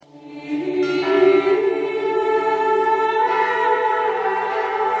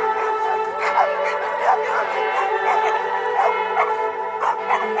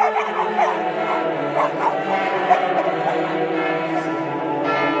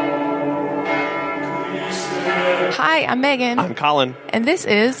Hi, I'm Megan. I'm Colin. And this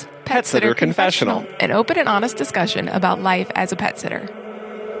is Pet Sitter Confessional, an open and honest discussion about life as a pet sitter.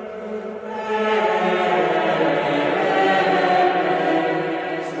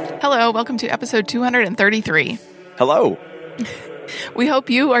 Hello, welcome to episode 233. Hello. We hope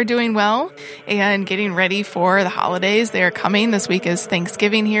you are doing well and getting ready for the holidays. They are coming. This week is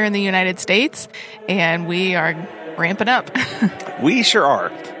Thanksgiving here in the United States, and we are ramping up. We sure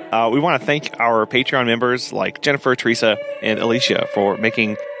are. We want to thank our Patreon members like Jennifer, Teresa, and Alicia for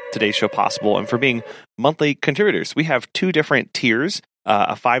making today's show possible and for being monthly contributors. We have two different tiers,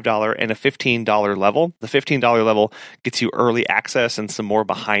 a $5 and a $15 level. The $15 level gets you early access and some more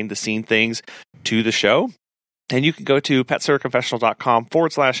behind-the-scene things to the show. And you can go to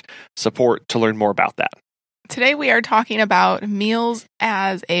petsitterconfessional.com/support to learn more about that. Today we are talking about meals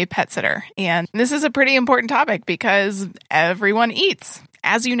as a pet sitter. And this is a pretty important topic because everyone eats.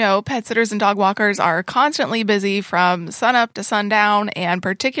 As you know, pet sitters and dog walkers are constantly busy from sunup to sundown, and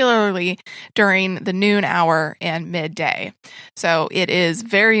particularly during the noon hour and midday. So it is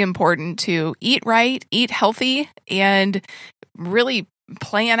very important to eat right, eat healthy, and really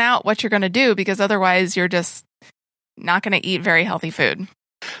plan out what you're going to do, because otherwise you're just not going to eat very healthy food.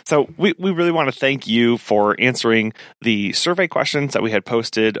 So we really want to thank you for answering the survey questions that we had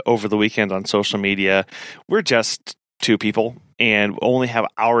posted over the weekend on social media. We're just two people and only have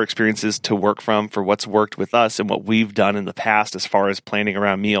our experiences to work from for what's worked with us and what we've done in the past as far as planning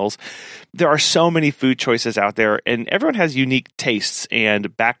around meals. There are so many food choices out there, and everyone has unique tastes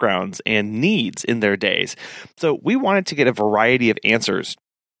and backgrounds and needs in their days. So we wanted to get a variety of answers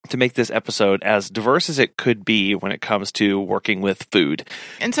to make this episode as diverse as it could be when it comes to working with food.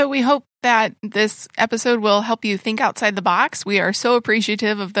 And so we hope that this episode will help you think outside the box. We are so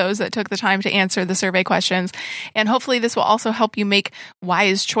appreciative of those that took the time to answer the survey questions. And hopefully this will also help you make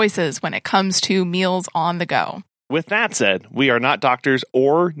wise choices when it comes to meals on the go. With that said, we are not doctors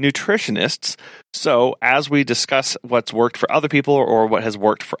or nutritionists, so as we discuss what's worked for other people or what has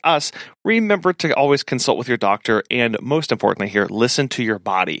worked for us, remember to always consult with your doctor, and most importantly here, listen to your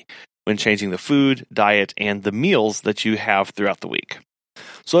body when changing the food, diet, and the meals that you have throughout the week.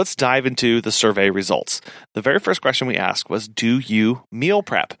 So let's dive into the survey results. The very first question we asked was, do you meal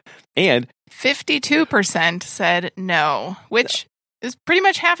prep? And 52% said no, which is pretty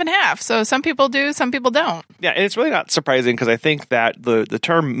much half and half. So some people do, some people don't. Yeah, and it's really not surprising because I think that the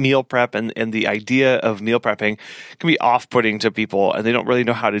term meal prep and the idea of meal prepping can be off-putting to people, and they don't really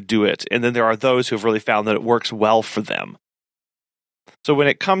know how to do it. And then there are those who have really found that it works well for them. So when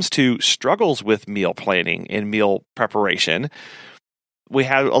it comes to struggles with meal planning and meal preparation, we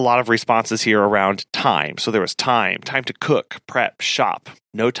had a lot of responses here around time. So there was time to cook, prep, shop,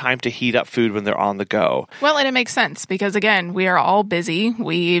 no time to heat up food when they're on the go. Well, and it makes sense because, again, we are all busy.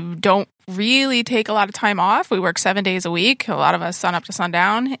 We don't really take a lot of time off. We work 7 days a week, a lot of us sun up to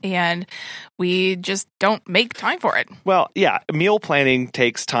sundown, and we just don't make time for it. Well, yeah, meal planning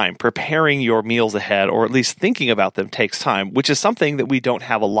takes time. Preparing your meals ahead, or at least thinking about them, takes time, which is something that we don't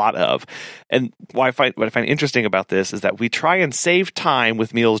have a lot of. And what I find interesting about this is that we try and save time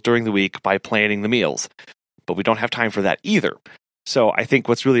with meals during the week by planning the meals, but we don't have time for that either. So I think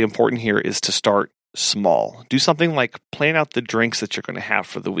what's really important here is to start small. Do something like plan out the drinks that you're going to have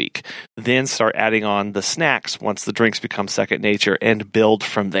for the week. Then start adding on the snacks once the drinks become second nature and build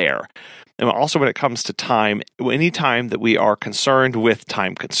from there. And also when it comes to time, any time that we are concerned with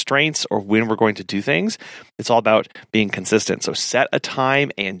time constraints or when we're going to do things, it's all about being consistent. So set a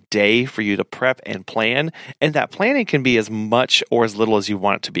time and day for you to prep and plan. And that planning can be as much or as little as you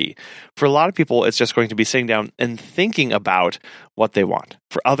want it to be. For a lot of people, it's just going to be sitting down and thinking about what they want.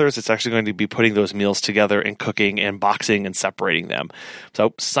 For others, it's actually going to be putting those meals together and cooking and boxing and separating them.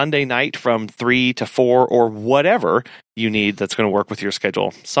 So Sunday night from 3 to 4 or whatever you need that's going to work with your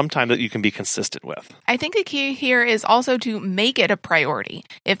schedule, sometime that you can be consistent with. I think the key here is also to make it a priority.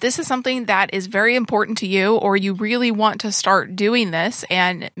 If this is something that is very important to you, or you really want to start doing this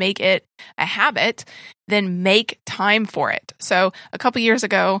and make it a habit, then make time for it. So a couple years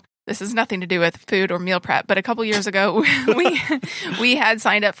ago, this has nothing to do with food or meal prep, but a couple years ago, we had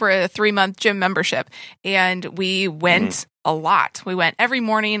signed up for a 3-month gym membership, and we went a lot. We went every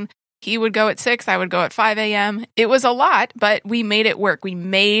morning. He would go at 6, I would go at 5 a.m. It was a lot, but we made it work. We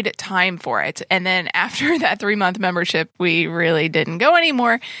made time for it. And then after that 3-month membership, we really didn't go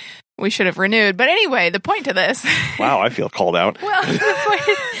anymore. We should have renewed. But anyway, the point to this... Wow, I feel called out. Well,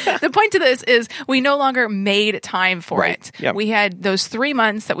 the point to this is we no longer made time for it. Yep. We had those 3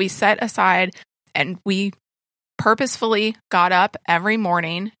 months that we set aside, and we purposefully got up every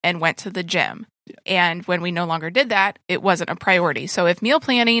morning and went to the gym. And when we no longer did that, it wasn't a priority. So if meal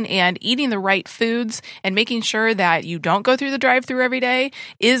planning and eating the right foods and making sure that you don't go through the drive-thru every day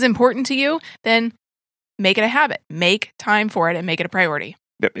is important to you, then make it a habit. Make time for it and make it a priority.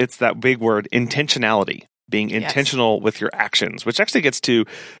 It's that big word, intentionality. Being intentional with your actions, which actually gets to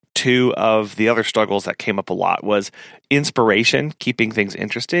two of the other struggles that came up a lot, was inspiration, keeping things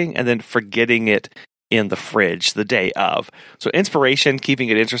interesting, and then forgetting it in the fridge the day of. So inspiration, keeping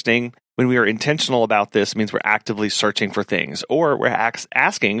it interesting, when we are intentional about this, means we're actively searching for things, or we're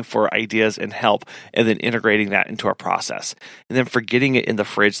asking for ideas and help, and then integrating that into our process. And then forgetting it in the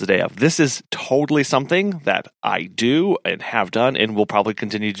fridge the day of. This is totally something that I do and have done and will probably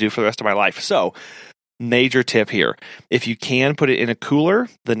continue to do for the rest of my life. So major tip here. If you can, put it in a cooler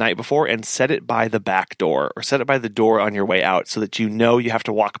the night before and set it by the back door or set it by the door on your way out so that you know you have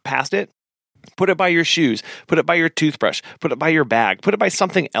to walk past it. Put it by your shoes, put it by your toothbrush, put it by your bag, put it by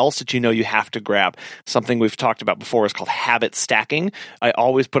something else that you know you have to grab. Something we've talked about before is called habit stacking. I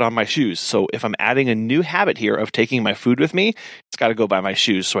always put on my shoes. So if I'm adding a new habit here of taking my food with me, it's got to go by my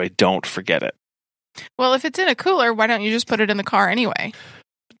shoes so I don't forget it. Well, if it's in a cooler, why don't you just put it in the car anyway?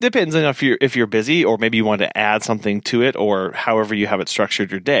 Depends on if you're busy or maybe you want to add something to it or however you have it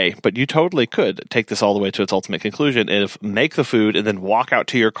structured your day. But you totally could take this all the way to its ultimate conclusion and make the food and then walk out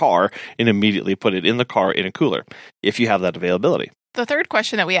to your car and immediately put it in the car in a cooler if you have that availability. The third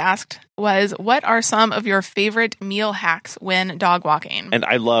question that we asked was, what are some of your favorite meal hacks when dog walking? And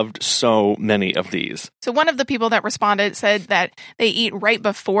I loved so many of these. So one of the people that responded said that they eat right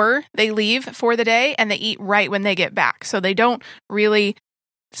before they leave for the day and they eat right when they get back. So they don't really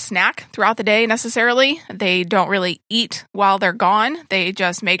snack throughout the day necessarily. They don't really eat while they're gone. They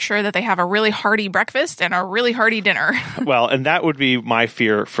just make sure that they have a really hearty breakfast and a really hearty dinner. Well, and that would be my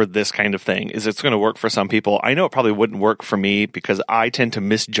fear for this kind of thing, is it's going to work for some people. I know it probably wouldn't work for me because I tend to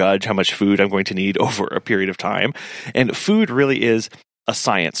misjudge how much food I'm going to need over a period of time. And food really is a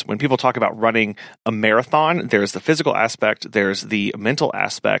science. When people talk about running a marathon, there's the physical aspect, there's the mental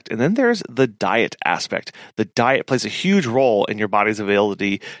aspect, and then there's the diet aspect. The diet plays a huge role in your body's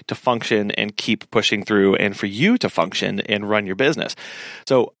ability to function and keep pushing through and for you to function and run your business.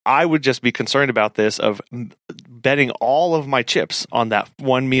 So I would just be concerned about this of betting all of my chips on that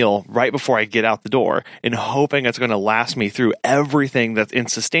one meal right before I get out the door and hoping it's going to last me through everything and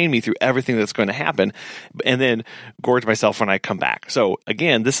sustain me through everything that's going to happen, and then gorge myself when I come back. So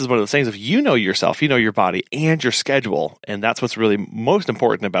again, this is one of those things, if you know yourself, you know your body and your schedule, and that's what's really most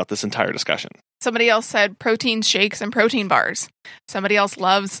important about this entire discussion. Somebody else said protein shakes and protein bars. Somebody else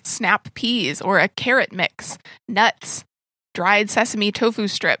loves snap peas or a carrot mix, nuts, dried sesame tofu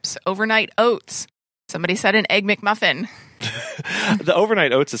strips, overnight oats. Somebody said an egg McMuffin. The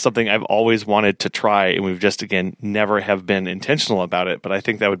overnight oats is something I've always wanted to try, and we've just, again, never have been intentional about it, but I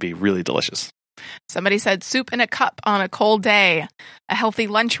think that would be really delicious. Somebody said soup in a cup on a cold day, a healthy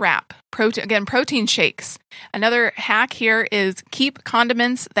lunch wrap, protein shakes. Another hack here is keep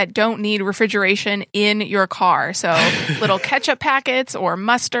condiments that don't need refrigeration in your car. So little ketchup packets or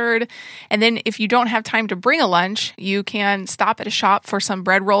mustard. And then if you don't have time to bring a lunch, you can stop at a shop for some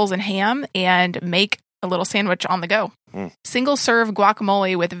bread rolls and ham and make a little sandwich on the go. Single serve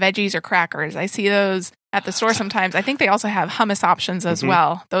guacamole with veggies or crackers. I see those at the store sometimes. I think they also have hummus options as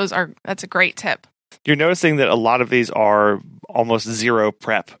well. That's a great tip. You're noticing that a lot of these are almost zero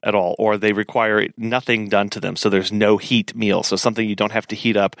prep at all, or they require nothing done to them. So there's no heat meal. So something you don't have to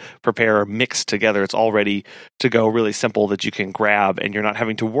heat up, prepare, mix together. It's all ready to go, really simple that you can grab, and you're not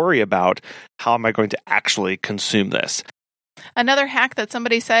having to worry about how am I going to actually consume this. Another hack that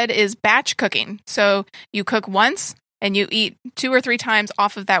somebody said is batch cooking. So you cook once and you eat 2 or 3 times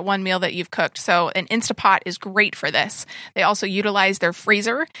off of that one meal that you've cooked. So an Instapot is great for this. They also utilize their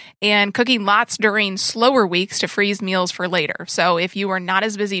freezer and cooking lots during slower weeks to freeze meals for later. So if you were not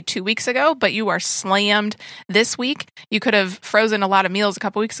as busy 2 weeks ago, but you are slammed this week, you could have frozen a lot of meals a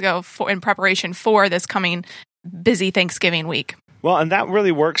couple weeks ago in preparation for this coming busy Thanksgiving week. Well, and that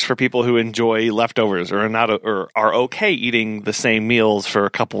really works for people who enjoy leftovers or are okay eating the same meals for a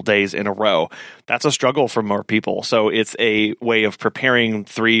couple days in a row. That's a struggle for more people. So it's a way of preparing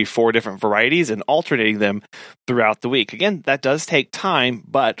 3-4 different varieties and alternating them throughout the week. Again, that does take time,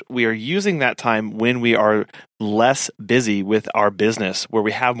 but we are using that time when we are less busy with our business, where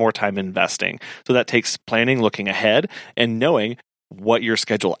we have more time investing. So that takes planning, looking ahead, and knowing what your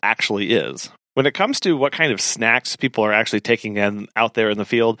schedule actually is. When it comes to what kind of snacks people are actually taking out there in the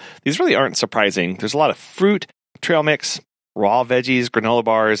field, these really aren't surprising. There's a lot of fruit, trail mix, raw veggies, granola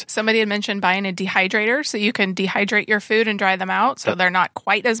bars. Somebody had mentioned buying a dehydrator so you can dehydrate your food and dry them out so they're not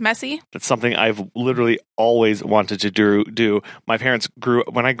quite as messy. That's something I've literally always wanted to do.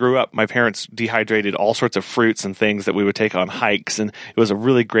 When I grew up, my parents dehydrated all sorts of fruits and things that we would take on hikes, and it was a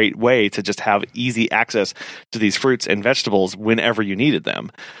really great way to just have easy access to these fruits and vegetables whenever you needed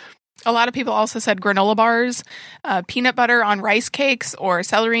them. A lot of people also said granola bars, peanut butter on rice cakes, or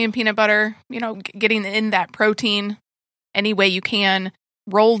celery and peanut butter, getting in that protein any way you can.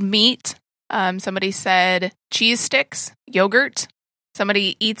 Rolled meat. Somebody said cheese sticks, yogurt.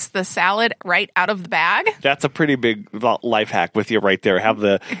 Somebody eats the salad right out of the bag. That's a pretty big life hack with you right there. Have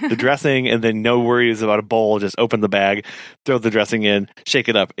the dressing and then no worries about a bowl. Just open the bag, throw the dressing in, shake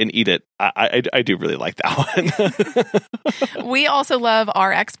it up, and eat it. I do really like that one. We also love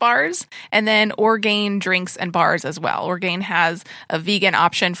RX bars and then Orgain drinks and bars as well. Orgain has a vegan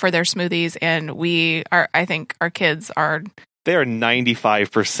option for their smoothies, and I think our kids are... They are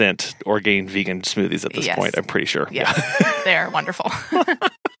 95% Orgain vegan smoothies at this point, I'm pretty sure. Yes, they're wonderful.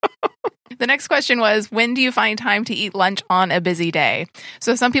 The next question was, when do you find time to eat lunch on a busy day?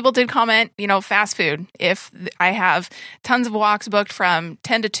 So some people did comment, fast food. If I have tons of walks booked from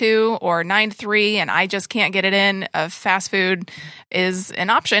 10 to 2 or 9 to 3 and I just can't get it in, fast food is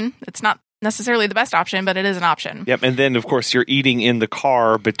an option. It's not necessarily the best option, but it is an option. Yep. And then, of course, you're eating in the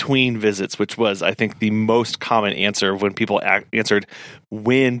car between visits, which was, I think, the most common answer when people answered,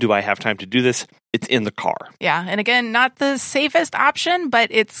 when do I have time to do this? It's in the car. Yeah. And again, not the safest option, but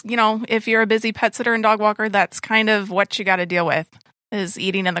it's, if you're a busy pet sitter and dog walker, that's kind of what you got to deal with, is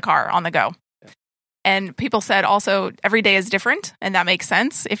eating in the car on the go. And people said also every day is different, and that makes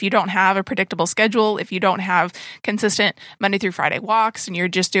sense. If you don't have a predictable schedule, if you don't have consistent Monday through Friday walks, and you're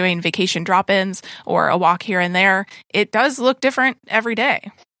just doing vacation drop-ins or a walk here and there, it does look different every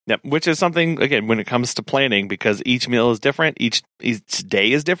day. Yep, which is something, again, when it comes to planning, because each meal is different, each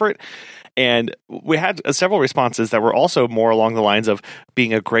day is different. And we had several responses that were also more along the lines of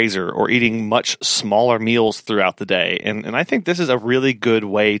being a grazer or eating much smaller meals throughout the day. And I think this is a really good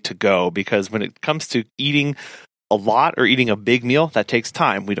way to go, because when it comes to eating a lot or eating a big meal, that takes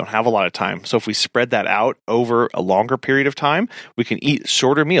time. We don't have a lot of time. So if we spread that out over a longer period of time, we can eat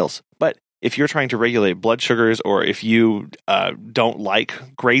shorter meals. But if you're trying to regulate blood sugars, or if you don't like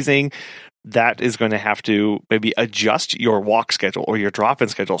grazing, that is going to have to maybe adjust your walk schedule or your drop-in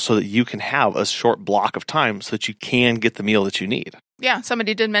schedule so that you can have a short block of time so that you can get the meal that you need. Yeah,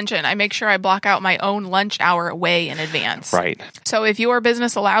 somebody did mention, I make sure I block out my own lunch hour way in advance. Right. So if your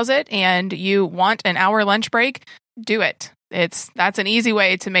business allows it and you want an hour lunch break, do it. That's an easy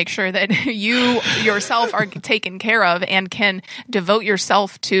way to make sure that you yourself are taken care of and can devote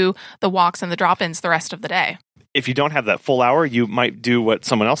yourself to the walks and the drop-ins the rest of the day. If you don't have that full hour, you might do what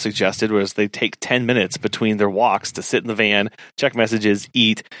someone else suggested, was they take 10 minutes between their walks to sit in the van, check messages,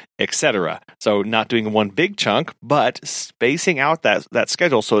 eat, etc. So not doing one big chunk, but spacing out that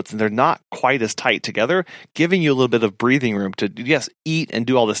schedule so they're not quite as tight together, giving you a little bit of breathing room to, yes, eat and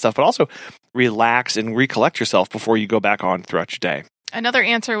do all this stuff, but also relax and recollect yourself before you go back on throughout your day. Another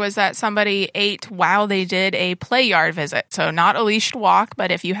answer was that somebody ate while they did a play yard visit. So not a leashed walk,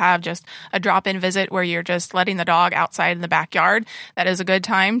 but if you have just a drop-in visit where you're just letting the dog outside in the backyard, that is a good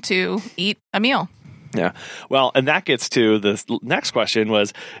time to eat a meal. Yeah. Well, and that gets to the next question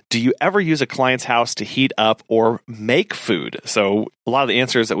was, do you ever use a client's house to heat up or make food? So a lot of the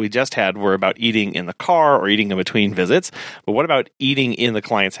answers that we just had were about eating in the car or eating in between visits. But what about eating in the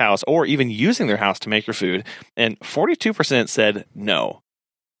client's house or even using their house to make your food? And 42% said no.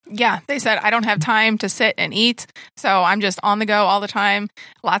 Yeah, they said, I don't have time to sit and eat, so I'm just on the go all the time,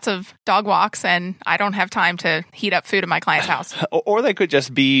 lots of dog walks, and I don't have time to heat up food in my client's house. Or they could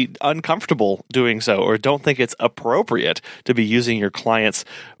just be uncomfortable doing so, or don't think it's appropriate to be using your client's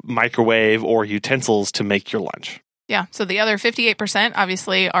microwave or utensils to make your lunch. Yeah, so the other 58%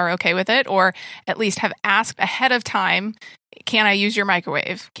 obviously are okay with it, or at least have asked ahead of time, can I use your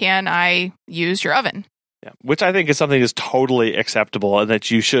microwave? Can I use your oven? Yeah, which I think is something that's totally acceptable and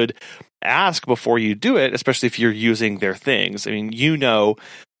that you should ask before you do it, especially if you're using their things. I mean, you know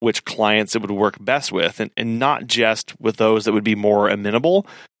which clients it would work best with, and not just with those that would be more amenable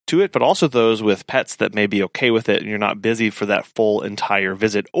to it, but also those with pets that may be okay with it and you're not busy for that full entire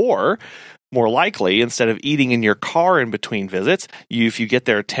visit. Or more likely, instead of eating in your car in between visits, if you get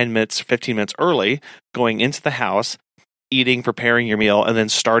there 10 minutes, 15 minutes early, going into the house, eating, preparing your meal, and then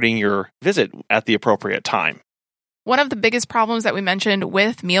starting your visit at the appropriate time. One of the biggest problems that we mentioned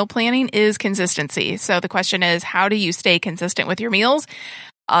with meal planning is consistency. So the question is, how do you stay consistent with your meals?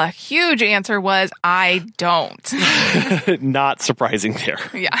 A huge answer was, I don't. Not surprising there.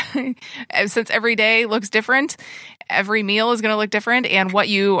 Yeah. Since every day looks different, every meal is going to look different, and what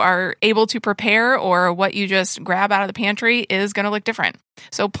you are able to prepare or what you just grab out of the pantry is going to look different.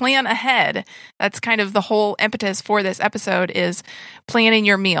 So plan ahead. That's kind of the whole impetus for this episode, is planning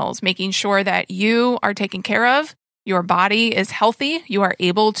your meals, making sure that you are taken care of, your body is healthy, you are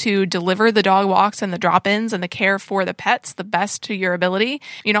able to deliver the dog walks and the drop-ins and the care for the pets the best to your ability.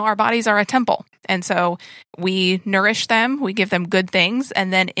 Our bodies are a temple. And so we nourish them, we give them good things,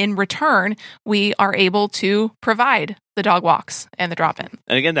 and then in return, we are able to provide the dog walks and the drop-in.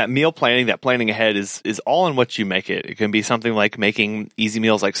 And again, that meal planning, that planning ahead is all in what you make it. It can be something like making easy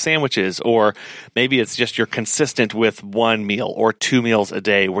meals like sandwiches, or maybe it's just you're consistent with one meal or 2 meals a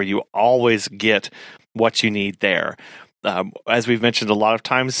day where you always get what you need there. As we've mentioned a lot of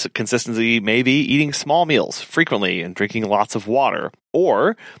times, consistency may be eating small meals frequently and drinking lots of water.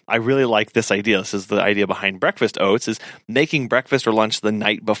 Or, I really like this idea. This is the idea behind breakfast oats, is making breakfast or lunch the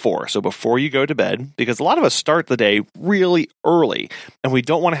night before. So before you go to bed, because a lot of us start the day really early, and we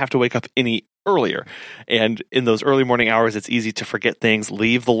don't want to have to wake up any earlier. And in those early morning hours, it's easy to forget things,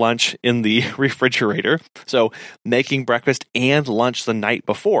 leave the lunch in the refrigerator. So making breakfast and lunch the night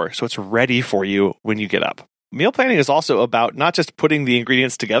before, so it's ready for you when you get up. Meal planning is also about not just putting the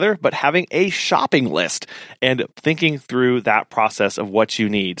ingredients together, but having a shopping list and thinking through that process of what you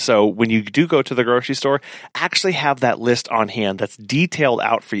need. So when you do go to the grocery store, actually have that list on hand that's detailed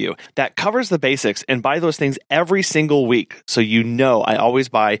out for you, that covers the basics, and buy those things every single week. So I always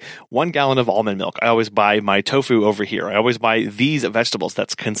buy 1 gallon of almond milk. I always buy my tofu over here. I always buy these vegetables.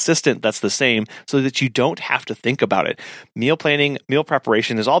 That's consistent. That's the same, so that you don't have to think about it. Meal planning, meal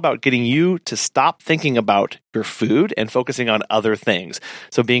preparation is all about getting you to stop thinking about your food and focusing on other things.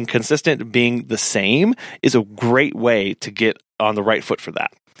 So being consistent, being the same, is a great way to get on the right foot for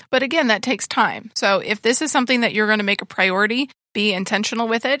that. But again, that takes time. So if this is something that you're going to make a priority, be intentional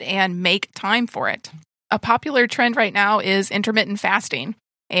with it and make time for it. A popular trend right now is intermittent fasting.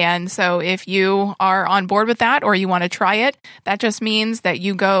 And so if you are on board with that or you want to try it, that just means that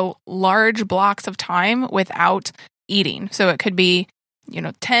you go large blocks of time without eating. So it could be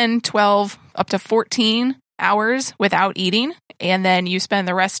 10, 12, up to 14 hours without eating, and then you spend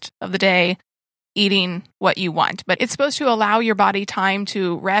the rest of the day eating what you want. But it's supposed to allow your body time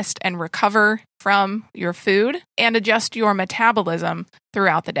to rest and recover from your food and adjust your metabolism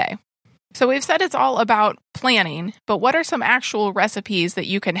throughout the day. So we've said it's all about planning, but what are some actual recipes that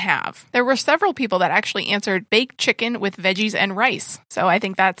you can have? There were several people that actually answered baked chicken with veggies and rice. So I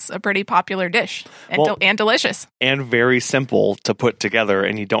think that's a pretty popular dish and delicious. And very simple to put together,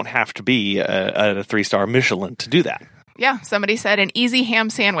 and you don't have to be a 3-star Michelin to do that. Yeah, somebody said an easy ham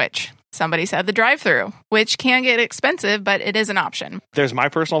sandwich. Somebody said the drive-thru, which can get expensive, but it is an option. There's my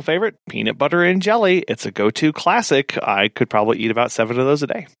personal favorite, peanut butter and jelly. It's a go-to classic. I could probably eat about 7 of those a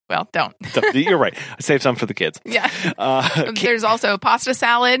day. Well, don't. You're right. I save some for the kids. Yeah. There's also pasta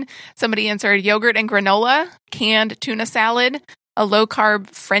salad. Somebody answered yogurt and granola, canned tuna salad, a low-carb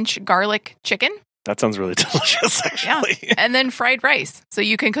French garlic chicken. That sounds really delicious, actually. Yeah. And then fried rice. So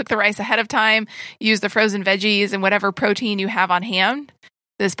you can cook the rice ahead of time, use the frozen veggies and whatever protein you have on hand.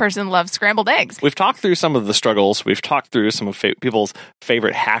 This person loves scrambled eggs. We've talked through some of the struggles. We've talked through some of people's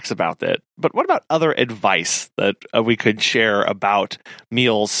favorite hacks about that. But what about other advice that we could share about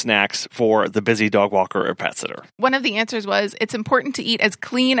meals, snacks for the busy dog walker or pet sitter? One of the answers was, it's important to eat as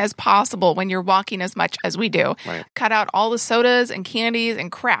clean as possible when you're walking as much as we do. Right. Cut out all the sodas and candies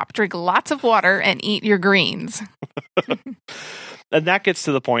and crap. Drink lots of water and eat your greens. And that gets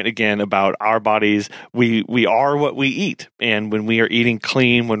to the point again about our bodies. We are what we eat, and when we are eating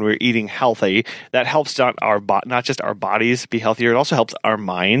clean, when we're eating healthy, that helps not just our bodies be healthier. It also helps our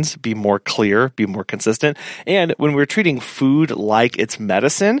minds be more clear, be more consistent. And when we're treating food like it's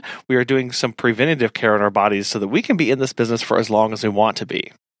medicine, we are doing some preventative care on our bodies so that we can be in this business for as long as we want to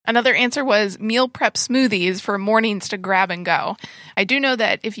be. Another answer was meal prep smoothies for mornings to grab and go. I do know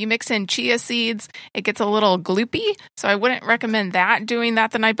that if you mix in chia seeds, it gets a little gloopy, so I wouldn't recommend doing that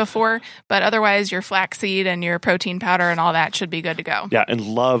the night before, but otherwise your flaxseed and your protein powder and all that should be good to go. Yeah, and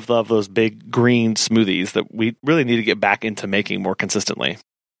love those big green smoothies that we really need to get back into making more consistently.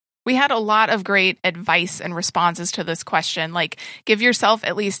 We had a lot of great advice and responses to this question, like give yourself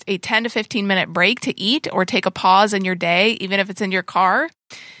at least a 10 to 15 minute break to eat or take a pause in your day, even if it's in your car.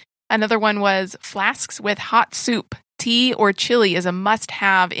 Another one was flasks with hot soup. Tea or chili is a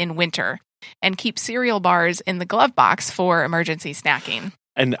must-have in winter. And keep cereal bars in the glove box for emergency snacking.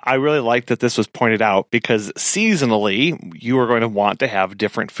 And I really like that this was pointed out because seasonally, you are going to want to have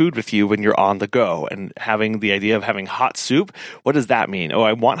different food with you when you're on the go. And having the idea of having hot soup, what does that mean? Oh,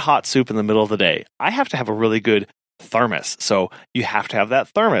 I want hot soup in the middle of the day. I have to have a really good thermos. So you have to have that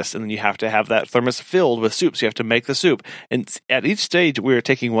thermos, and then you have to have that thermos filled with soup. So you have to make the soup. And at each stage, we're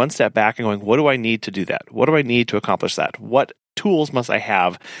taking one step back and going, what do I need to do that? What do I need to accomplish that? What tools must I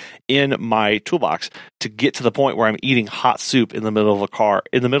have in my toolbox to get to the point where I'm eating hot soup in the middle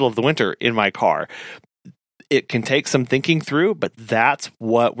of the winter in my car? It can take some thinking through, but that's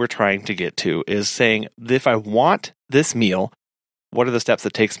what we're trying to get to, is saying, if I want this meal, what are the steps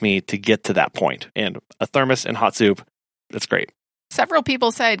it takes me to get to that point? And a thermos and hot soup, that's great. Several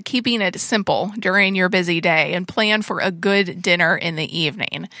people said keeping it simple during your busy day and plan for a good dinner in the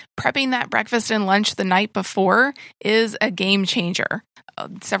evening. Prepping that breakfast and lunch the night before is a game changer.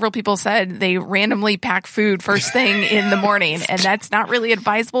 Several people said they randomly pack food first thing in the morning, and that's not really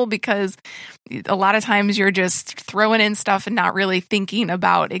advisable because a lot of times you're just throwing in stuff and not really thinking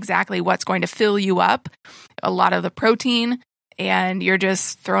about exactly what's going to fill you up. A lot of the protein, and you're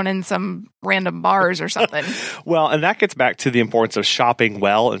just throwing in some random bars or something. Well, and that gets back to the importance of shopping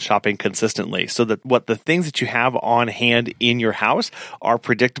well and shopping consistently, so that what the things that you have on hand in your house are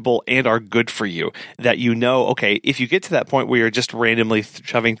predictable and are good for you. That you know, okay, if you get to that point where you're just randomly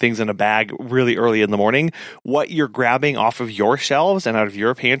shoving things in a bag really early in the morning, what you're grabbing off of your shelves and out of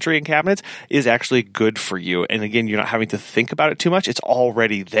your pantry and cabinets is actually good for you. And again, you're not having to think about it too much. It's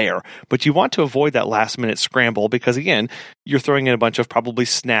already there. But you want to avoid that last minute scramble because, again, you're throwing in a bunch of probably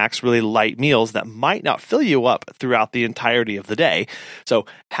snacks, really light meals that might not fill you up throughout the entirety of the day. So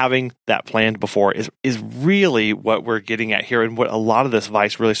having that planned before is really what we're getting at here. And what a lot of this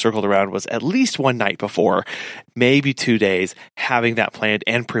advice really circled around was at least one night before, maybe 2 days, having that planned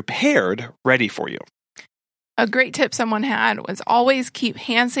and prepared, ready for you. A great tip someone had was always keep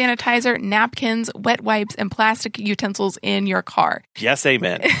hand sanitizer, napkins, wet wipes, and plastic utensils in your car. Yes,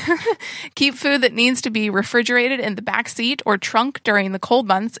 amen. Keep food that needs to be refrigerated in the back seat or trunk during the cold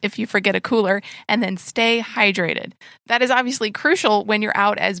months if you forget a cooler, and then stay hydrated. That is obviously crucial when you're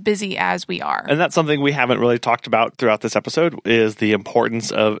out as busy as we are. And that's something we haven't really talked about throughout this episode, is the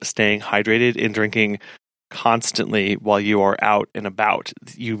importance of staying hydrated and drinking constantly while you are out and about.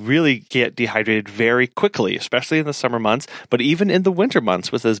 You really get dehydrated very quickly, especially in the summer months, but even in the winter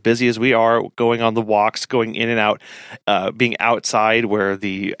months, with as busy as we are, going on the walks, going in and out, being outside where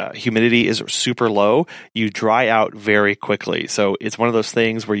the humidity is super low, you dry out very quickly. So it's one of those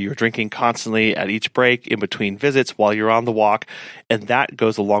things where you're drinking constantly at each break, in between visits, while you're on the walk, and that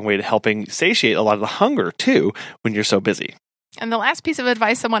goes a long way to helping satiate a lot of the hunger too when you're so busy. And the last piece of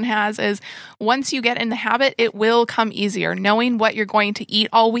advice someone has is, once you get in the habit, it will come easier. Knowing what you're going to eat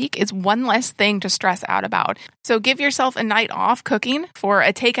all week is one less thing to stress out about. So give yourself a night off cooking for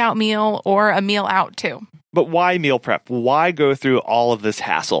a takeout meal or a meal out too. But why meal prep? Why go through all of this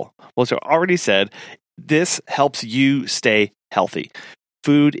hassle? Well, as I already said, this helps you stay healthy.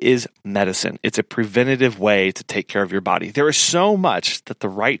 Food is medicine. It's a preventative way to take care of your body. There is so much that the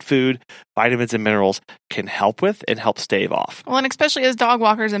right food, vitamins, and minerals can help with and help stave off. Well, and especially as dog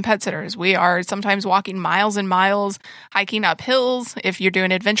walkers and pet sitters, we are sometimes walking miles and miles, hiking up hills if you're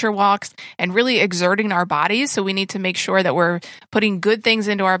doing adventure walks, and really exerting our bodies. So we need to make sure that we're putting good things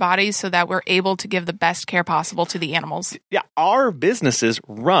into our bodies so that we're able to give the best care possible to the animals. Yeah, our businesses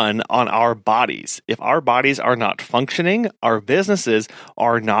run on our bodies. If our bodies are not functioning, our businesses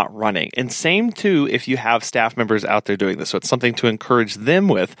are not running. And same too if you have staff members out there doing this. So it's something to encourage them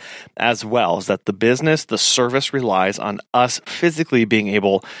with as well, is that the business, the service relies on us physically being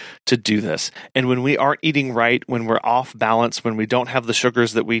able to do this. And when we aren't eating right, when we're off balance, when we don't have the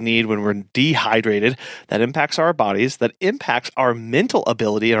sugars that we need, when we're dehydrated, that impacts our bodies, that impacts our mental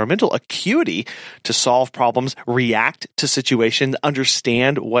ability and our mental acuity to solve problems, react to situations,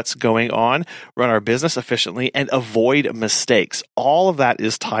 understand what's going on, run our business efficiently, and avoid mistakes. All of that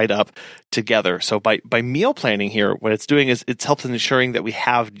is tied up together. So by meal planning here, what it's doing is it's helps in ensuring that we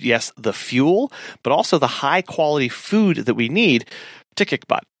have, yes, the fuel, but also the high quality food that we need to kick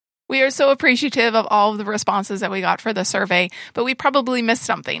butt. We are so appreciative of all of the responses that we got for the survey, but we probably missed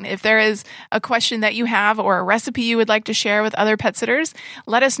something. If there is a question that you have or a recipe you would like to share with other pet sitters,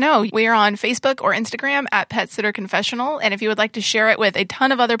 let us know. We are on Facebook or Instagram at Pet Sitter Confessional, and if you would like to share it with a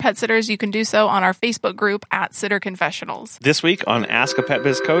ton of other pet sitters, you can do so on our Facebook group at Sitter Confessionals. This week on Ask a Pet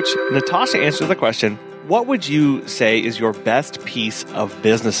Biz Coach, Natasha answers the question, what would you say is your best piece of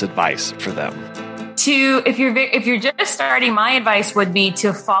business advice for them? If you're just starting, my advice would be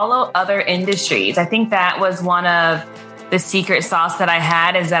to follow other industries. I think that was one of the secret sauce that I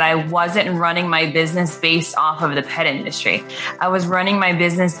had is that I wasn't running my business based off of the pet industry. I was running my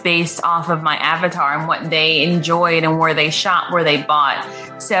business based off of my avatar and what they enjoyed and where they shop, where they bought.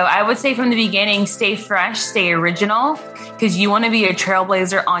 So I would say from the beginning, stay fresh, stay original, because you want to be a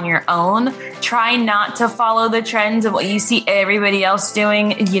trailblazer on your own. Try not to follow the trends of what you see everybody else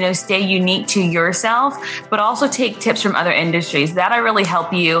doing. Stay unique to yourself, but also take tips from other industries. That'll really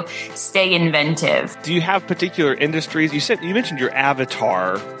help you stay inventive. Do you have particular industries? You mentioned your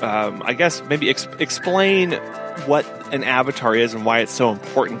avatar. I guess maybe explain what an avatar is and why it's so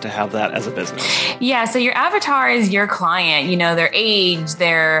important to have that as a business. Yeah, so your avatar is your client, their age,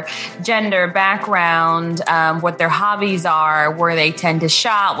 their gender, background, what their hobbies are, where they tend to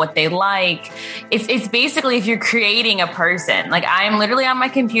shop, what they like. It's basically if you're creating a person, like I'm literally on my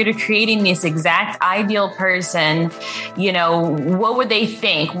computer creating this exact ideal person, what would they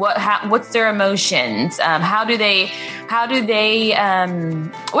think? What's their emotions?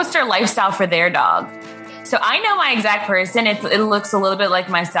 What's their lifestyle for their dog? So I know my exact person. It looks a little bit like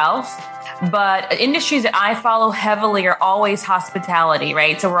myself, but industries that I follow heavily are always hospitality,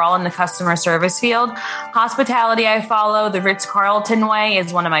 right? So we're all in the customer service field. Hospitality I follow. The Ritz-Carlton way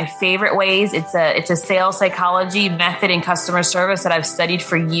is one of my favorite ways. It's a sales psychology method in customer service that I've studied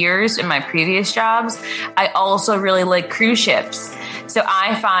for years in my previous jobs. I also really like cruise ships. So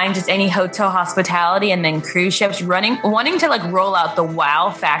I find just any hotel hospitality and then cruise ships wanting to like roll out the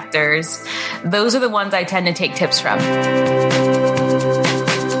wow factors. Those are the ones I tend to take tips from.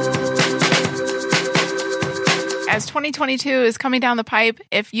 As 2022 is coming down the pipe,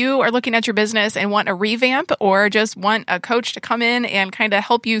 if you are looking at your business and want a revamp or just want a coach to come in and kind of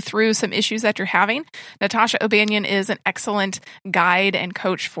help you through some issues that you're having, Natasha O'Banion is an excellent guide and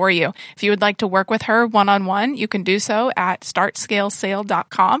coach for you. If you would like to work with her one-on-one, you can do so at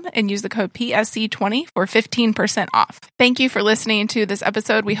startscalesale.com and use the code PSC20 for 15% off. Thank you for listening to this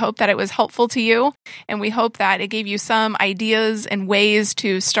episode. We hope that it was helpful to you, and we hope that it gave you some ideas and ways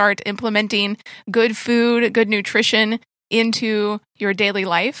to start implementing good food, good nutrition into your daily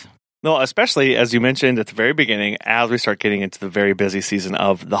life. No, especially as you mentioned at the very beginning, as we start getting into the very busy season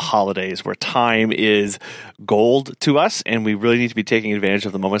of the holidays, where time is gold to us, and we really need to be taking advantage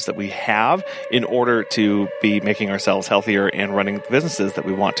of the moments that we have in order to be making ourselves healthier and running the businesses that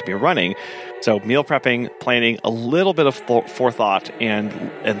we want to be running. So meal prepping, planning, a little bit of forethought, and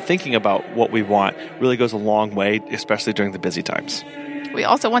thinking about what we want really goes a long way, especially during the busy times. We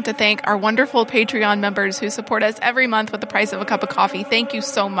also want to thank our wonderful Patreon members who support us every month with the price of a cup of coffee. Thank you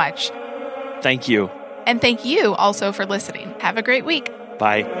so much. Thank you. And thank you also for listening. Have a great week.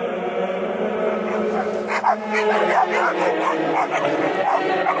 Bye.